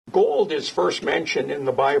Gold is first mentioned in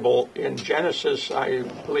the Bible in Genesis, I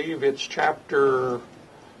believe it's chapter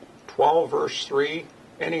 12, verse 3.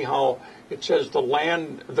 Anyhow, it says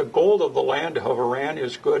the gold of the land of Haran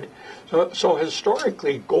is good. So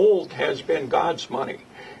historically, gold has been God's money.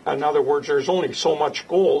 In other words, there's only so much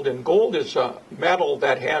gold, and gold is a metal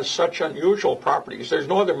that has such unusual properties. There's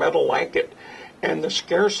no other metal like it, and the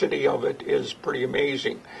scarcity of it is pretty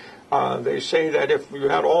amazing. They say that if you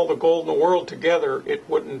had all the gold in the world together, it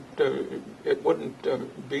wouldn't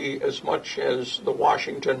be as much as the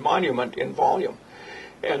Washington Monument in volume.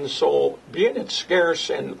 And so, being it's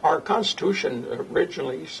scarce, and our Constitution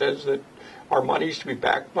originally says that our money is to be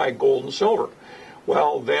backed by gold and silver.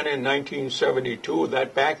 Well, then in 1972,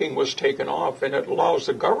 that backing was taken off, and it allows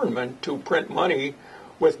the government to print money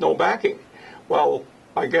with no backing. Well,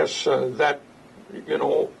 I guess if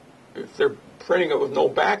they're printing it with no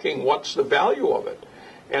backing, what's the value of it?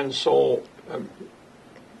 And so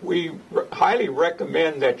we highly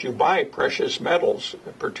recommend that you buy precious metals,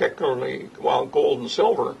 particularly gold and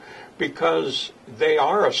silver, because they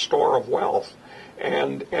are a store of wealth.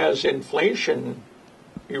 And as inflation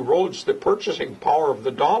erodes the purchasing power of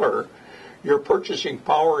the dollar, your purchasing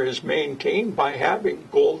power is maintained by having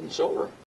gold and silver.